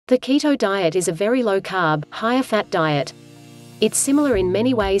The keto diet is a very low-carb, higher-fat diet. It's similar in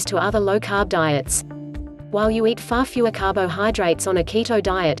many ways to other low-carb diets. While you eat far fewer carbohydrates on a keto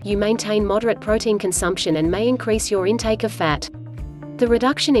diet, you maintain moderate protein consumption and may increase your intake of fat. The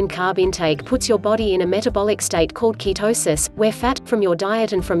reduction in carb intake puts your body in a metabolic state called ketosis, where fat, from your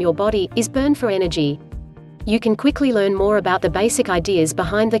diet and from your body, is burned for energy. You can quickly learn more about the basic ideas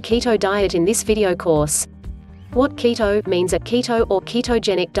behind the keto diet in this video course. What keto means. A keto or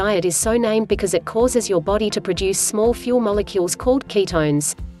ketogenic diet is so named because it causes your body to produce small fuel molecules called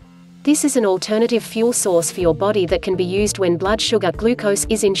ketones. This is an alternative fuel source for your body that can be used when blood sugar, glucose,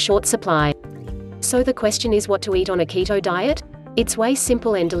 is in short supply. So the question is, what to eat on a keto diet? It's way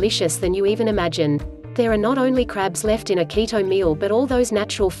simple and delicious than you even imagine. There are not only crabs left in a keto meal but all those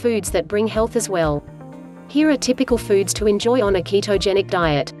natural foods that bring health as well. Here are typical foods to enjoy on a ketogenic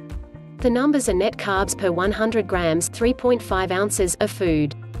diet. The numbers are net carbs per 100 grams, 3.5 ounces of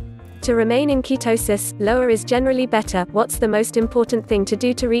food. To remain in ketosis, lower is generally better. What's the most important thing to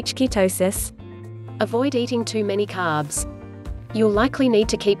do to reach ketosis? Avoid eating too many carbs. You'll likely need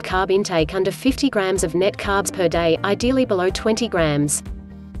to keep carb intake under 50 grams of net carbs per day, ideally below 20 grams.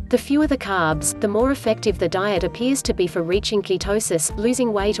 The fewer the carbs, the more effective the diet appears to be for reaching ketosis,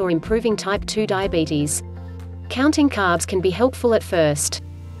 losing weight or improving type 2 diabetes. Counting carbs can be helpful at first.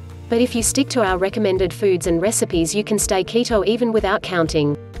 But if you stick to our recommended foods and recipes, you can stay keto even without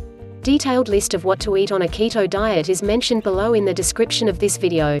counting. Detailed list of what to eat on a keto diet is mentioned below in the description of this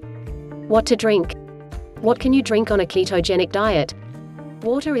video. What to drink. What can you drink on a ketogenic diet?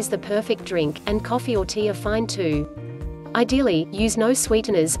 Water is the perfect drink, and coffee or tea are fine too. Ideally, use no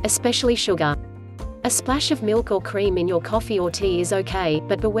sweeteners, especially sugar. A splash of milk or cream in your coffee or tea is okay,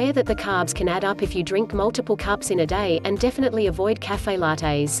 but beware that the carbs can add up if you drink multiple cups in a day, and definitely avoid cafe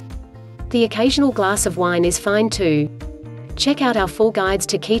lattes. The occasional glass of wine is fine too. Check out our full guides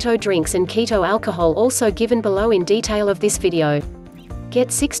to keto drinks and keto alcohol, also given below in detail of this video. Get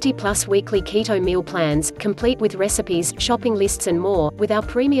 60+ weekly keto meal plans, complete with recipes, shopping lists and more, with our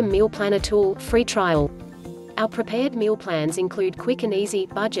premium meal planner tool, free trial. Our prepared meal plans include quick and easy,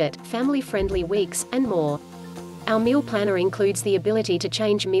 budget, family-friendly weeks, and more. Our meal planner includes the ability to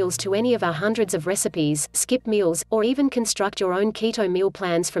change meals to any of our hundreds of recipes, skip meals, or even construct your own keto meal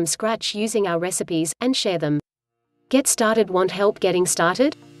plans from scratch using our recipes, and share them. Get started. Want help getting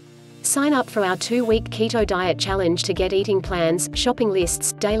started? Sign up for our 2-week keto diet challenge to get eating plans, shopping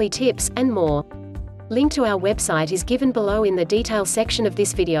lists, daily tips, and more. Link to our website is given below in the detail section of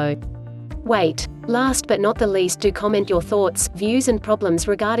this video. Wait. Last but not the least, do comment your thoughts, views and problems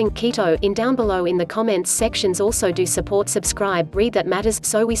regarding keto in down below in the comments sections. Also do support, subscribe, read that matters,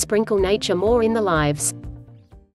 so we sprinkle nature more in the lives.